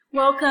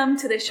Welcome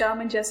to the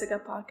Shaman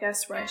Jessica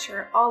podcast, where I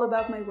share all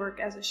about my work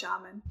as a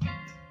shaman.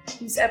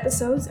 These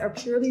episodes are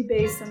purely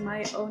based on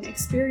my own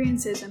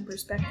experiences and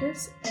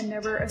perspectives and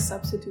never a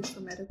substitute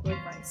for medical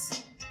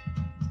advice.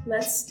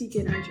 Let's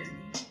begin our journey.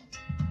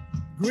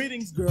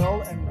 Greetings,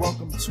 girl, and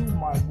welcome to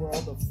my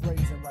world of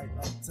phrasing right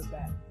up to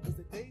that.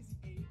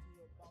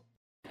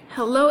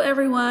 Hello,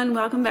 everyone.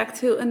 Welcome back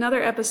to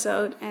another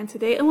episode. And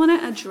today I want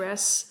to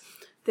address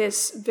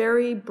this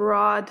very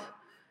broad,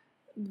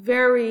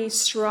 very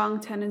strong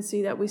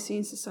tendency that we see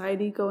in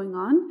society going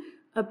on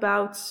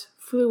about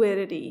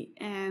fluidity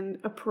and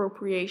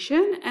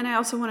appropriation. And I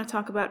also want to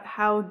talk about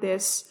how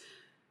this,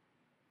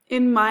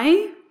 in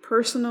my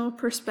personal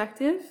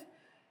perspective,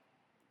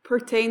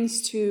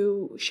 pertains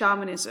to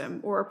shamanism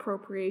or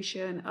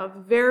appropriation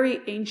of very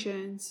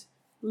ancient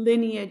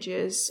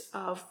lineages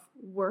of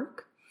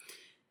work,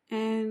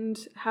 and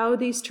how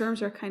these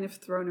terms are kind of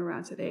thrown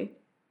around today.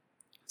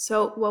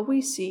 So what we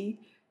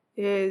see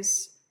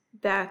is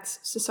that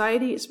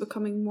society is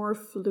becoming more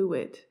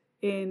fluid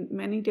in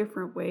many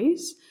different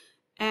ways.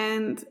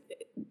 And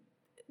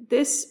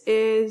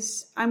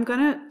I'm going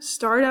to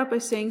start out by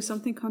saying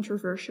something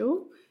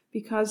controversial,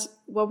 because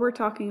what we're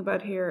talking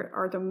about here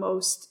are the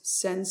most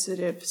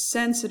sensitive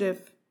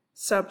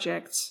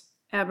subjects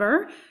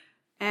ever.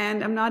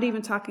 And I'm not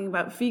even talking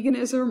about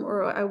veganism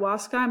or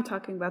ayahuasca. I'm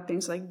talking about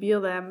things like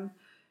BLM,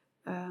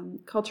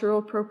 cultural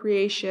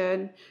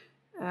appropriation,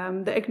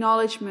 the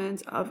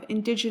acknowledgement of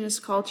indigenous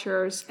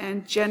cultures,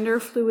 and gender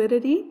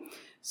fluidity.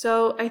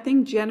 So I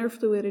think gender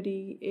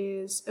fluidity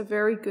is a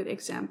very good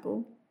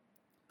example,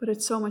 but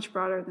it's so much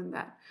broader than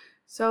that.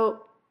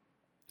 So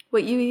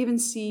what you even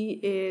see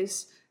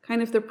is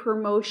kind of the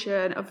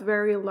promotion of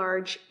very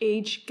large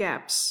age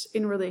gaps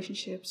in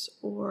relationships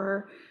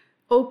or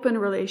open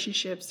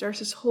relationships. There's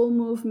this whole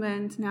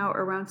movement now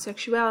around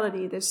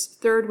sexuality, this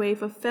third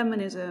wave of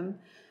feminism,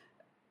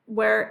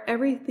 where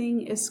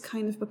everything is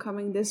kind of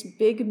becoming this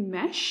big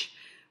mesh,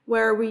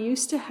 where we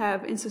used to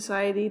have in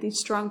society these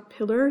strong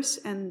pillars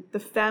and the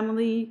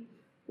family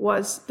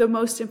was the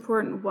most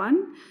important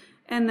one.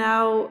 And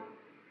now,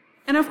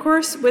 and of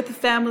course, with the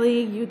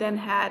family, you then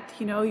had,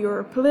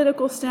 your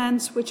political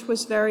stance, which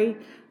was very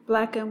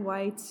black and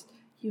white.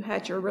 You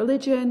had your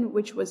religion,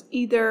 which was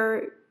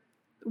either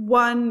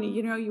one,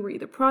 you were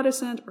either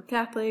Protestant or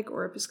Catholic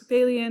or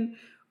Episcopalian,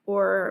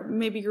 or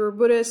maybe you were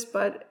Buddhist,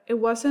 but it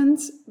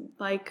wasn't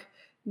like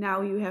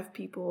now you have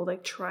people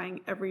like trying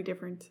every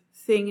different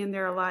thing in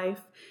their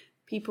life.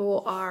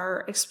 People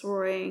are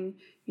exploring,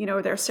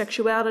 their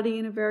sexuality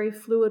in a very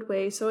fluid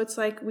way. So it's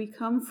like we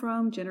come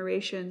from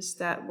generations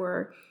that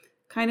were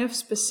kind of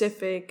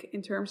specific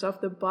in terms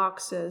of the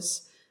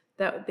boxes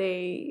that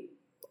they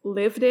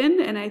lived in.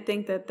 And I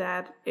think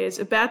that is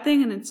a bad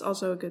thing, and it's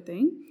also a good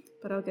thing,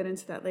 but I'll get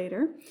into that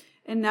later.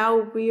 And now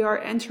we are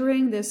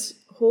entering this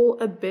whole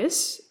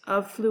abyss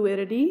of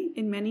fluidity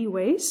in many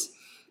ways,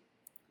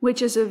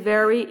 which is a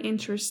very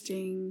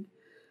interesting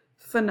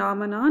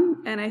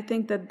phenomenon. And I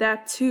think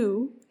that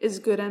too is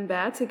good and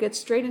bad, to get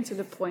straight into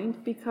the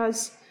point,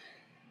 because,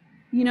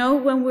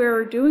 when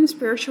we're doing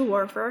spiritual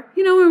warfare,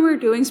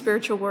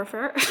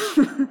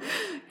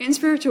 in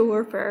spiritual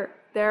warfare,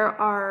 there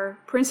are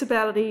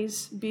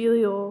principalities,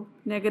 Belial,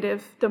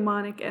 negative,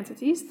 demonic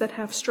entities that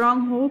have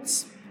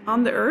strongholds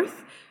on the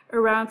earth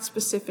around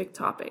specific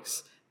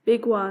topics.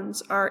 Big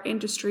ones are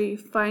industry,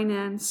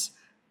 finance,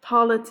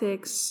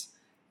 politics,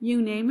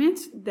 you name it.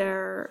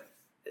 They're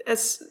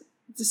as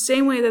the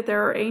same way that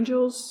there are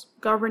angels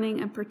governing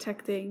and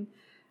protecting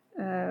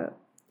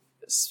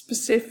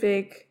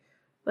specific,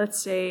 let's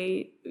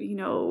say,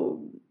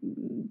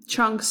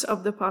 chunks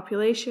of the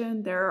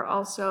population. There are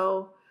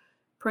also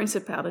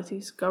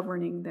principalities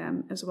governing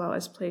them as well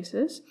as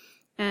places.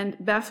 And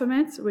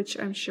Baphomet, which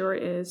I'm sure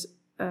is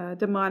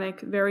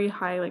demonic, very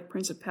high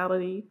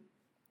principality.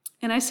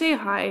 And I say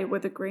high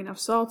with a grain of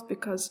salt,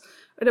 because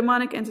a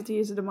demonic entity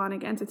is a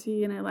demonic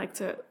entity, and I like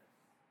to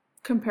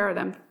compare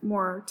them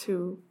more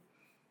to,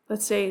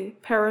 let's say,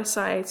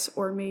 parasites,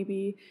 or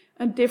maybe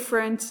a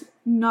different,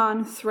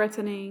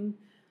 non-threatening,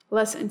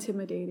 less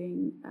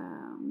intimidating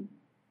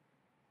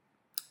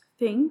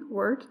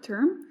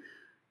term.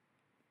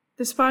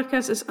 This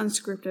podcast is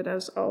unscripted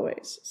as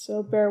always,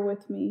 so bear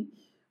with me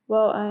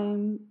while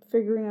I'm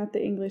figuring out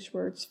the English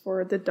words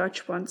for the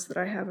Dutch ones that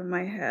I have in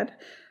my head.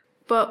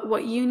 But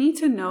what you need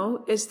to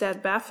know is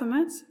that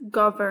Baphomet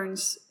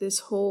governs this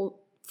whole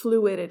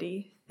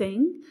fluidity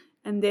thing,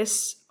 and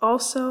this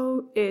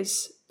also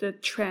is the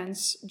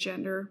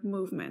transgender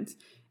movement.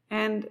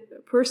 And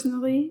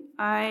personally,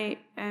 I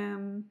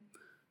am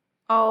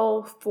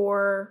all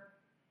for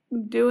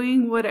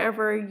doing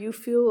whatever you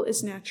feel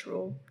is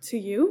natural to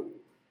you.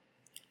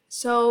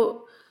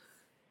 So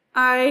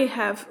I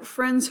have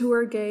friends who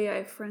are gay, I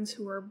have friends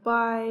who are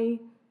bi.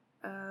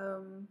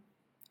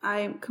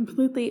 I'm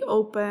completely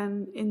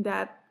open in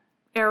that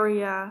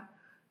area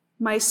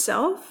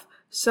myself.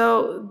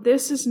 So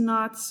this is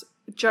not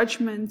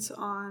judgment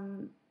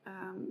on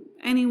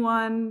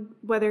anyone,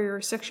 whether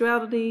your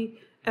sexuality,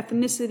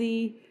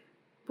 ethnicity,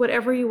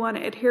 whatever you want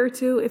to adhere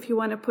to. If you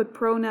want to put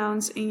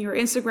pronouns in your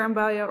Instagram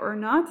bio or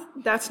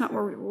not, that's not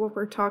what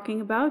we're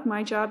talking about.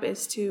 My job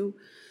is to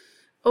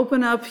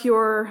open up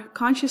your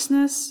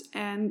consciousness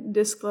and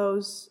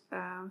disclose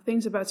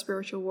things about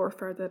spiritual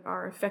warfare that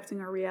are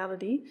affecting our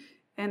reality,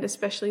 and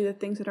especially the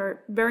things that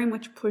are very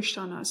much pushed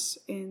on us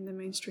in the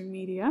mainstream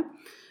media.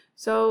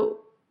 So,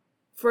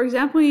 for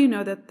example, you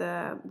know that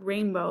the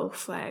rainbow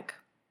flag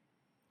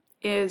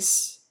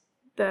is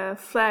the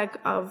flag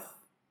of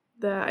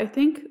I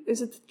think,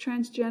 is it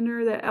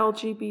transgender, the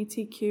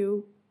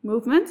LGBTQ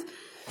movement.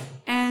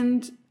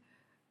 And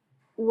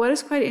what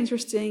is quite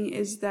interesting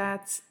is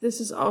that this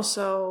is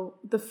also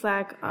the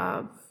flag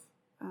of,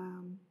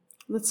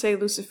 let's say,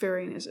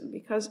 Luciferianism,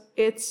 because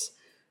it's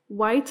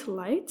white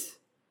light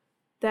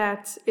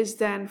that is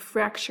then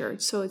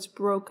fractured, so it's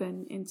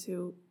broken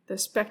into the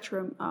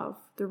spectrum of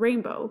the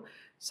rainbow.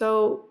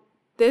 So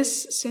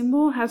this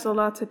symbol has a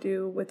lot to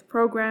do with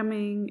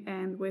programming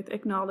and with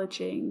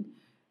acknowledging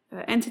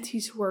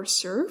entities who are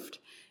served.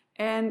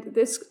 And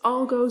this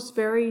all goes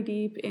very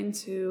deep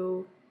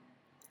into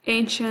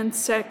ancient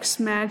sex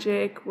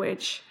magic,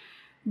 which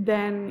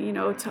then,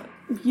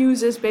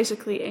 uses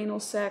basically anal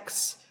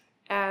sex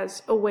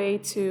as a way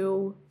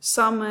to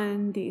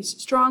summon these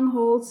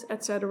strongholds,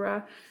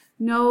 etc.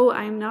 No,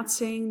 I'm not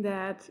saying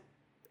that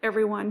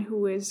everyone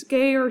who is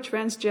gay or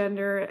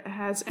transgender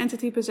has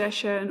entity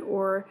possession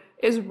or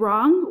is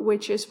wrong,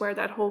 which is where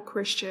that whole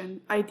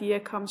Christian idea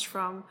comes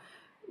from,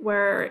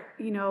 where,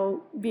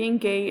 being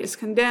gay is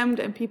condemned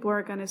and people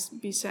are going to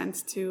be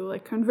sent to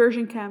like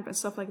conversion camp and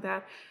stuff like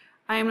that.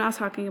 I am not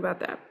talking about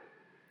that.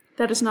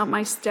 That is not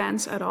my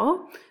stance at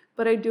all.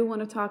 But I do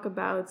want to talk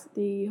about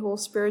the whole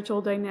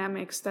spiritual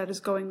dynamics that is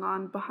going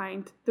on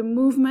behind the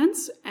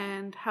movements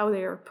and how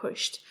they are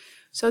pushed.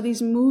 So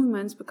these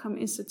movements become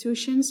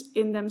institutions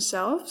in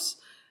themselves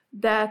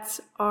that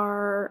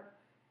are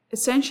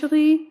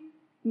essentially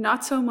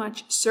not so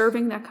much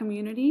serving that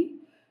community,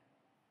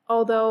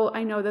 although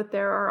I know that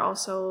there are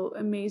also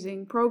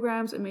amazing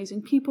programs,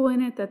 amazing people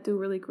in it that do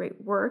really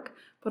great work.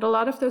 But a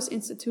lot of those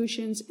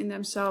institutions in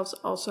themselves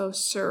also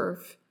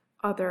serve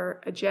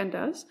other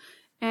agendas.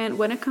 And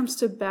when it comes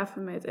to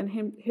Baphomet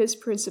and his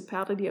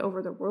principality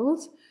over the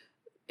world,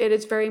 it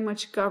is very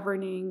much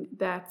governing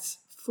that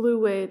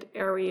fluid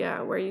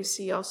area where you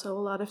see also a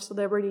lot of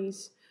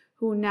celebrities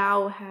who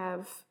now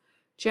have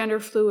gender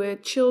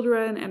fluid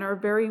children and are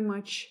very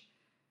much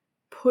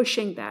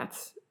pushing that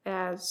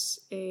as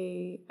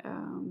a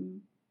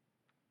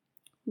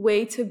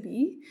way to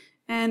be.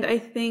 And I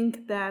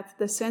think that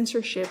the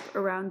censorship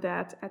around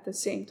that at the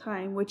same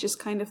time, which is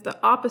kind of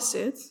the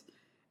opposite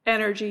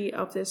energy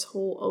of this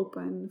whole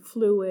open,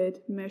 fluid,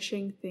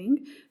 meshing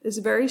thing, this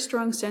very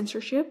strong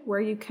censorship where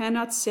you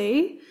cannot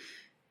say,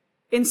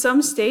 in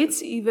some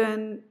states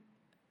even,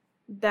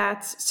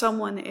 that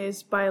someone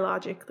is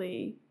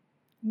biologically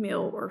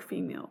male or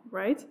female,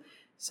 right?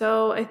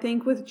 So I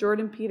think with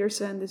Jordan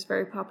Peterson, this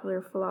very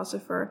popular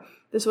philosopher,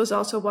 this was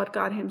also what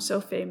got him so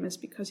famous,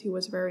 because he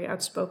was very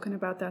outspoken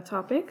about that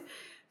topic.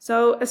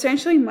 So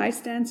essentially my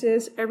stance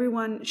is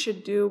everyone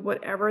should do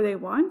whatever they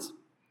want.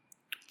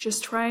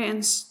 Just try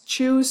and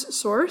choose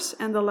source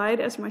and the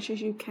light as much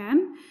as you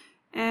can,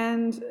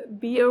 and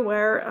be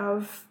aware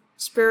of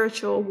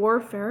spiritual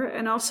warfare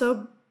and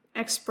also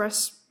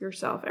express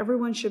yourself.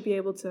 Everyone should be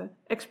able to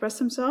express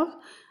themselves.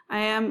 I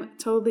am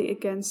totally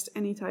against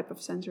any type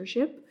of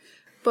censorship.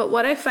 But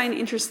what I find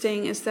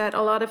interesting is that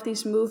a lot of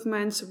these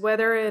movements,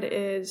 whether it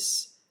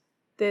is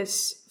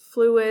this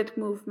fluid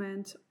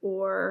movement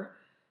or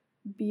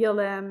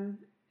BLM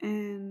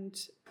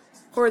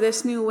or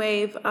this new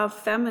wave of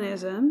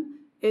feminism,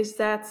 is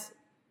that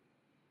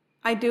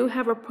I do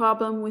have a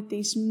problem with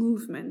these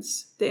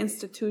movements, the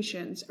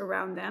institutions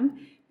around them,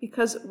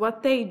 because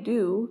what they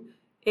do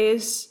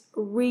is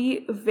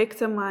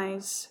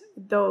re-victimize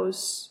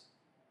those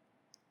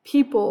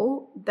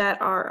people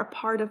that are a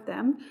part of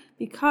them,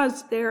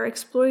 because they're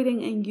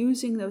exploiting and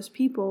using those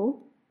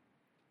people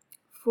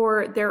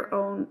for their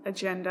own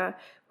agenda,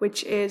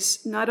 which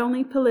is not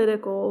only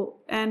political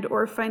and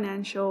or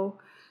financial.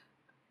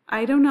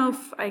 I don't know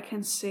if I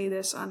can say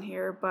this on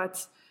here,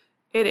 but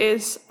it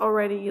is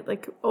already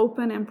like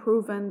open and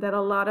proven that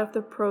a lot of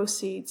the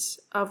proceeds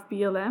of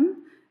BLM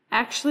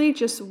actually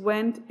just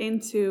went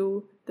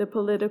into the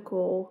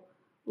political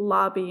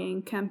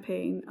lobbying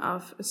campaign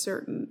of a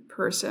certain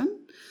person.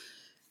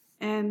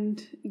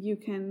 And you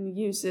can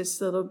use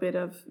this little bit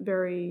of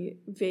very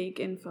vague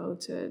info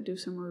to do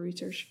some more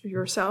research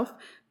yourself.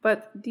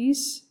 But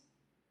these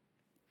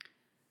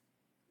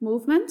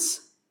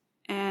movements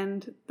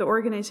and the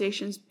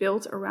organizations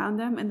built around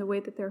them and the way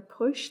that they're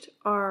pushed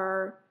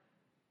are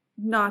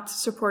not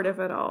supportive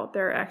at all.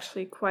 They're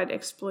actually quite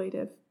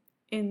exploitive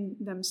in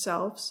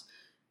themselves,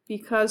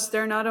 because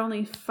they're not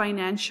only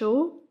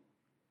financial,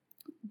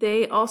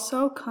 they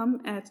also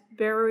come at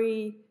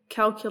very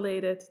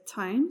calculated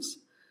times,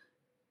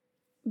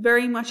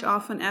 very much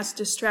often as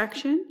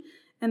distraction.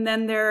 And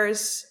then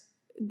this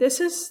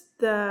is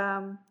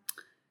the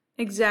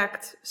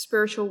exact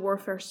spiritual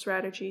warfare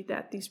strategy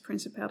that these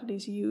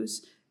principalities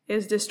use,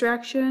 is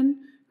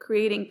distraction,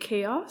 creating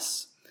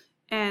chaos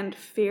and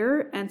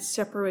fear and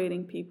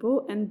separating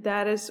people. And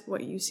that is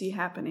what you see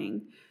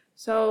happening.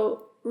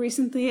 So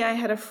recently I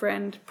had a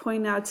friend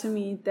point out to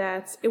me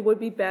that it would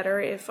be better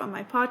if on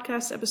my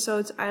podcast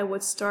episodes I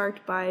would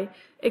start by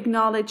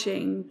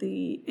acknowledging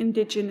the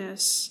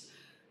indigenous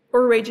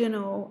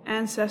original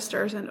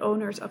ancestors and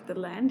owners of the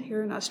land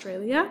here in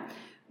Australia,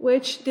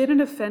 which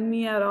didn't offend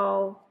me at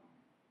all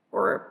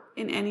or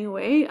in any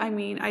way. I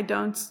mean, I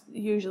don't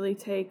usually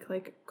take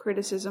like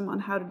criticism on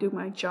how to do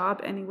my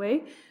job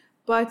anyway,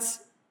 but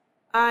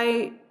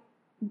I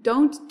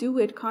don't do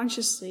it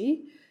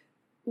consciously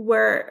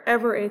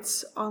wherever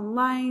it's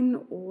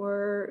online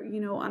or,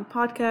 on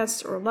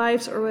podcasts or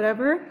lives or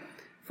whatever.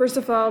 First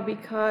of all,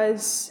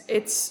 because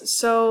it's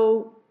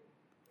so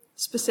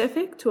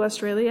specific to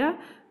Australia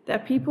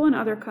that people in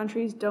other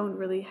countries don't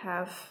really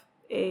have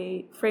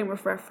a frame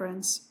of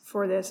reference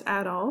for this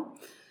at all.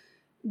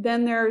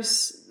 Then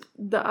there's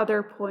the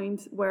other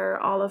point where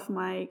all of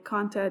my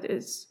content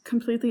is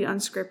completely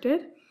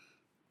unscripted.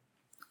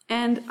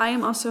 And I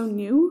am also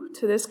new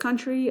to this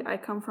country. I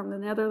come from the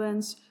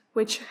Netherlands,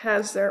 which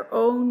has their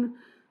own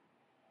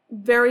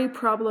very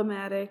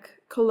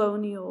problematic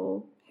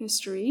colonial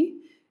history.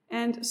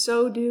 And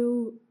so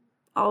do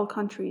all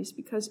countries,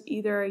 because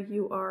either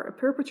you are a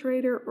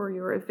perpetrator or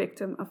you're a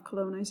victim of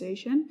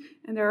colonization.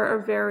 And there are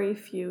very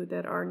few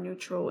that are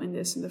neutral in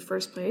this in the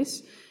first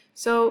place.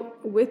 So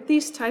with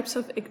these types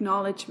of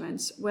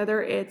acknowledgements,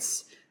 whether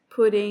it's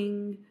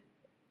putting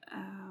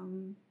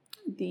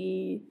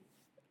the,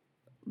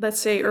 let's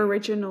say,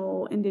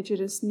 original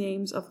indigenous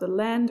names of the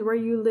land where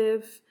you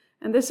live,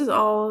 and this is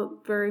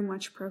all very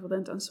much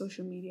prevalent on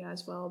social media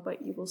as well,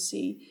 but you will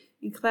see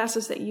in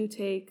classes that you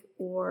take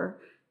or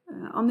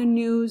on the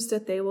news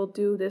that they will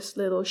do this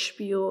little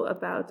spiel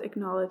about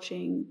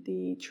acknowledging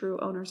the true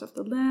owners of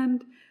the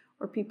land,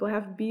 or people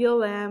have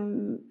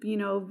BLM,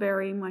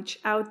 very much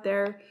out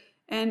there.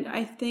 And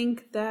I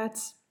think that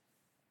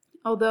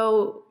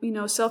although,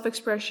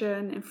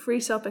 self-expression and free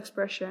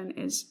self-expression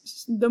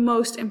is the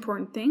most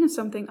important thing, it's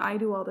something I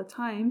do all the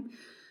time,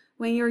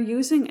 when you're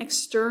using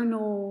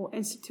external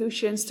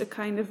institutions to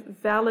kind of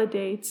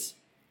validate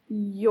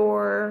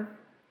your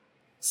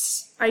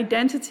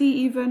identity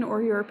even,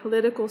 or your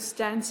political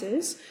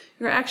stances,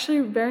 you're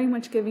actually very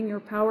much giving your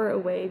power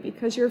away,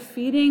 because you're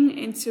feeding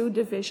into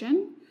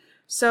division.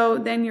 So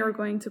then you're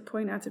going to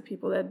point out to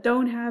people that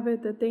don't have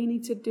it, that they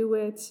need to do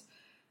it.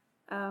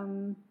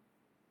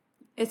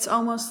 It's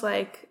almost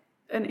like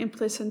an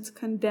implicit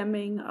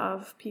condemning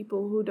of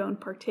people who don't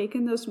partake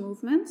in those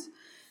movements.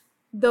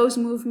 Those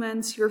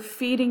movements, you're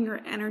feeding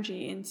your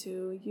energy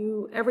into.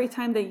 You every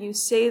time that you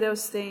say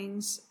those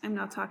things, I'm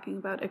not talking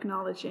about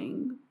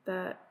acknowledging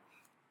the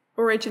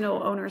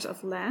original owners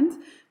of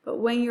land, but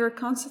when you're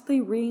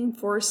constantly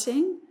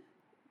reinforcing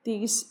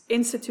these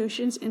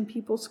institutions in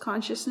people's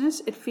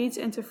consciousness, it feeds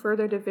into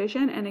further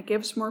division, and it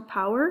gives more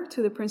power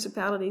to the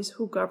principalities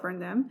who govern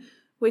them,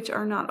 which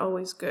are not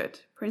always good.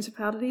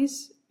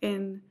 Principalities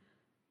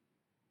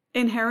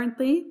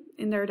inherently,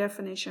 in their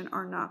definition,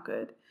 are not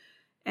good.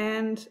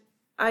 And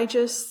I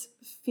just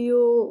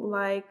feel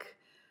like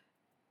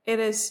it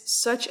is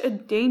such a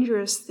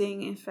dangerous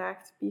thing, in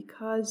fact,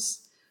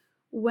 because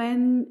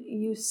when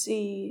you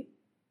see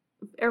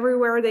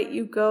everywhere that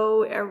you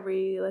go,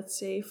 every, let's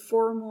say,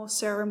 formal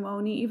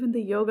ceremony, even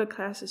the yoga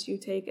classes you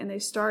take, and they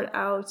start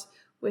out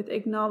with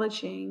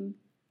acknowledging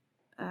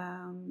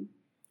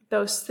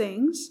those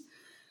things,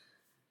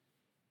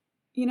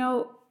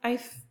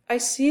 I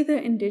see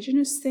the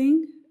indigenous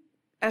thing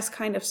as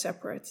kind of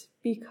separate,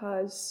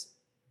 because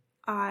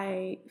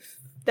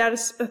that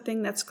is a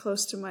thing that's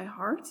close to my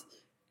heart,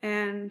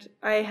 and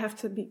I have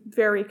to be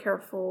very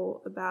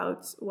careful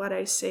about what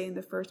I say in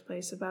the first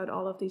place about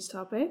all of these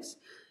topics.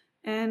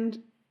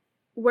 And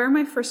where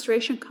my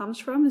frustration comes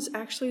from is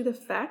actually the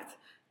fact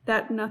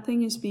that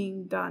nothing is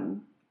being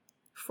done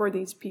for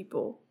these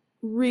people,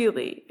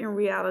 really, in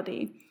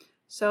reality.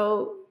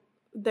 So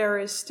there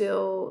is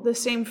still the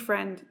same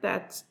friend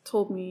that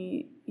told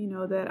me,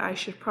 that I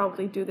should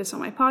probably do this on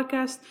my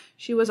podcast.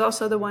 She was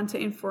also the one to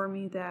inform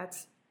me that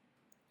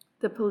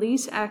the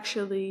police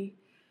actually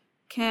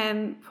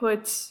can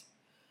put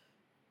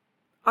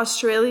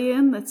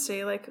Australian, let's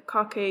say like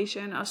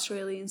Caucasian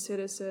Australian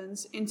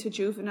citizens, into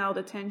juvenile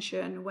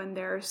detention when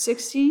they're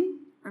 16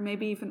 or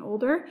maybe even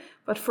older.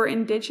 But for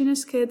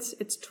indigenous kids,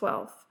 it's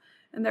 12.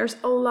 And there's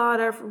a lot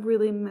of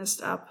really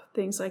messed up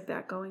things like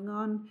that going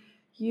on.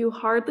 You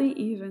hardly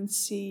even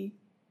see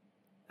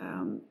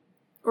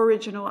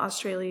original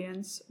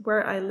Australians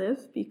where I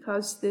live,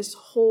 because this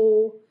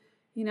whole,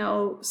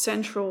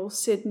 central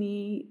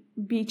Sydney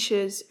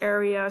beaches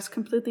area is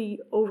completely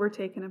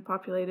overtaken and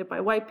populated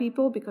by white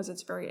people because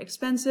it's very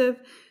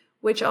expensive,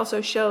 which also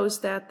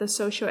shows that the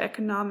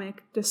socioeconomic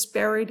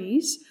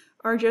disparities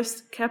are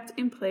just kept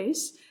in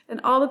place.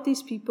 And all of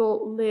these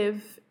people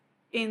live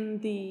in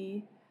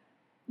the,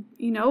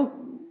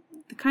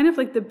 kind of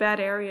like the bad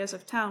areas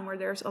of town where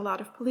there's a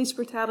lot of police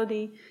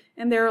brutality,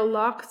 and they're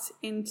locked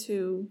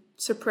into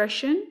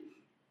suppression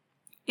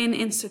in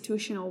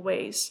institutional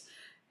ways.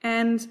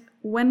 And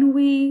when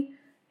we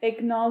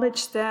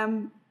acknowledge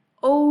them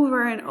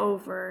over and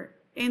over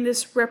in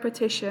this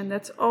repetition,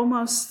 that's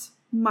almost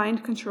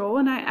mind control.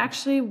 And I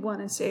actually want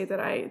to say that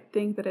I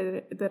think that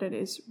it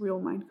is real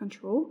mind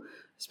control,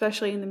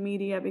 especially in the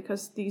media,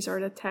 because these are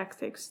the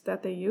tactics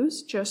that they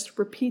use. Just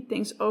repeat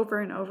things over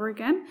and over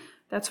again.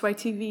 That's why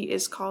TV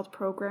is called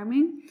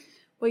programming.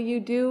 What you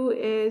do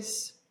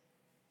is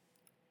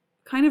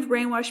kind of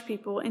brainwash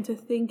people into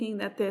thinking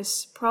that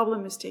this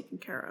problem is taken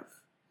care of,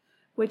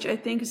 which I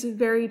think is a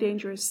very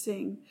dangerous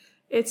thing.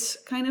 It's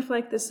kind of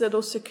like this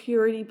little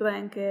security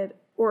blanket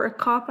or a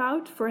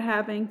cop-out for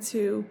having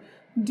to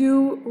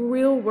do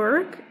real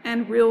work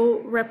and real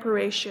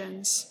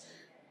reparations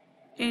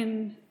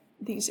in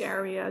these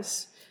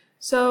areas.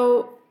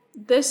 So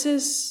this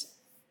is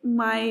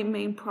my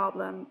main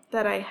problem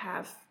that I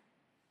have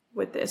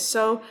with this.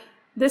 So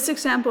this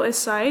example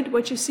aside,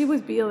 what you see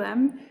with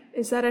BLM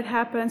is that it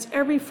happens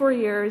every 4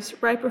 years,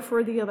 right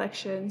before the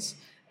elections.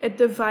 It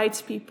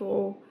divides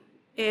people.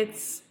 It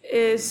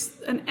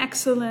is an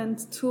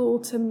excellent tool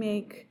to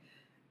make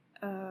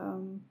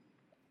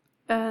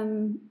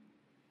an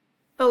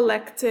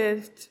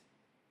elected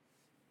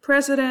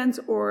president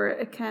or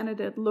a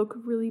candidate look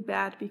really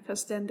bad,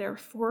 because then they're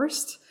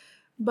forced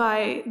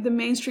by the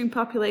mainstream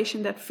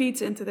population that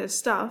feeds into this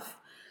stuff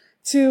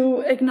to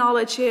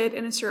acknowledge it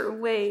in a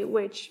certain way,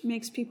 which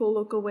makes people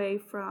look away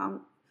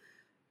from,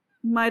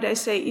 might I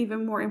say,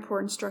 even more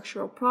important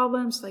structural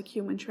problems like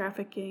human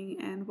trafficking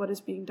and what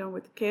is being done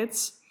with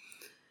kids.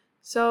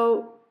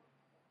 So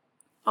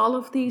all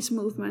of these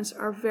movements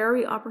are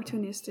very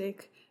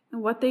opportunistic,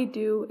 and what they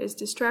do is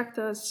distract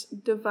us,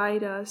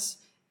 divide us,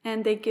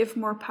 and they give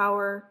more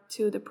power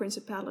to the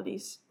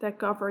principalities that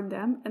govern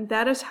them. And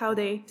that is how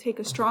they take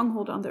a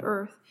stronghold on the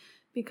earth,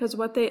 because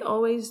what they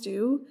always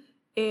do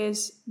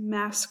is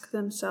mask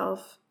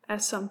themselves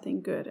as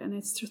something good. And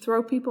it's to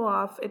throw people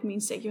off. It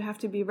means that you have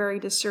to be very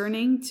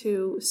discerning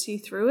to see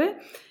through it.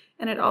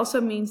 And it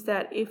also means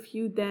that if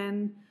you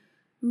then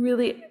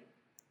really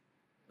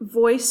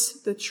voice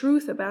the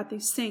truth about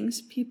these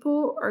things,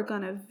 people are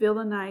going to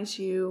villainize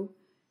you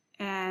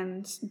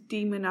and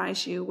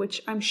demonize you,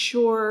 which I'm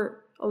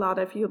sure a lot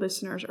of you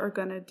listeners are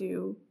going to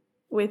do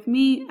with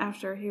me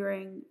after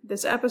hearing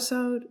this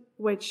episode,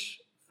 which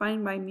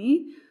fine by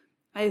me.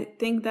 I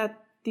think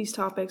that these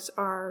topics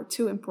are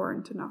too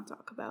important to not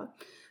talk about.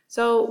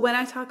 So when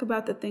I talk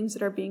about the things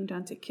that are being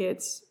done to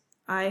kids,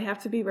 I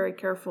have to be very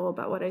careful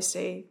about what I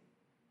say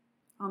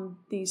on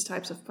these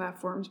types of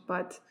platforms,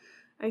 but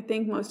I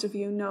think most of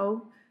you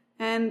know.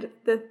 And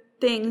the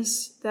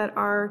things that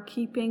are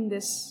keeping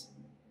this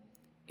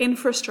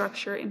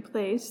infrastructure in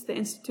place, the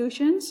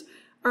institutions,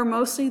 are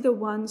mostly the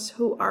ones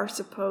who are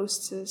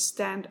supposed to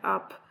stand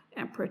up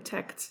and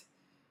protect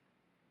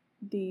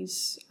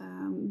these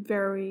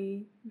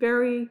very,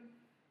 very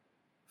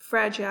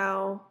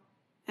fragile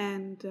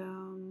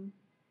and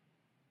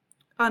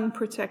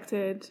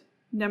unprotected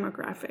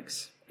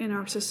demographics in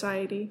our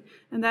society.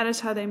 And that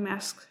is how they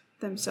mask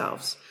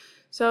themselves.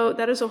 So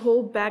that is a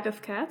whole bag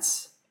of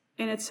cats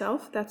in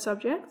itself, that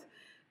subject.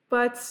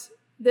 But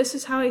this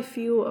is how I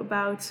feel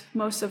about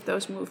most of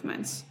those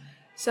movements.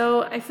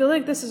 So I feel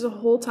like this is a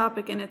whole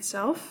topic in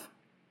itself.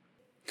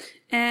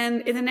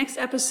 And in the next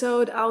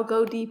episode, I'll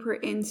go deeper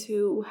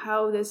into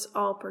how this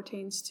all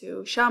pertains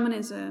to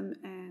shamanism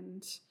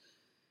and,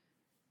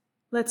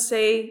 let's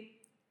say,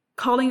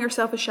 calling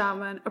yourself a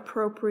shaman,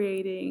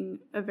 appropriating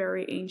a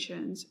very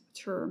ancient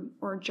term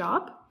or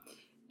job.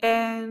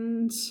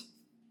 And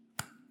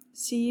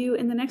see you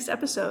in the next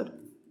episode.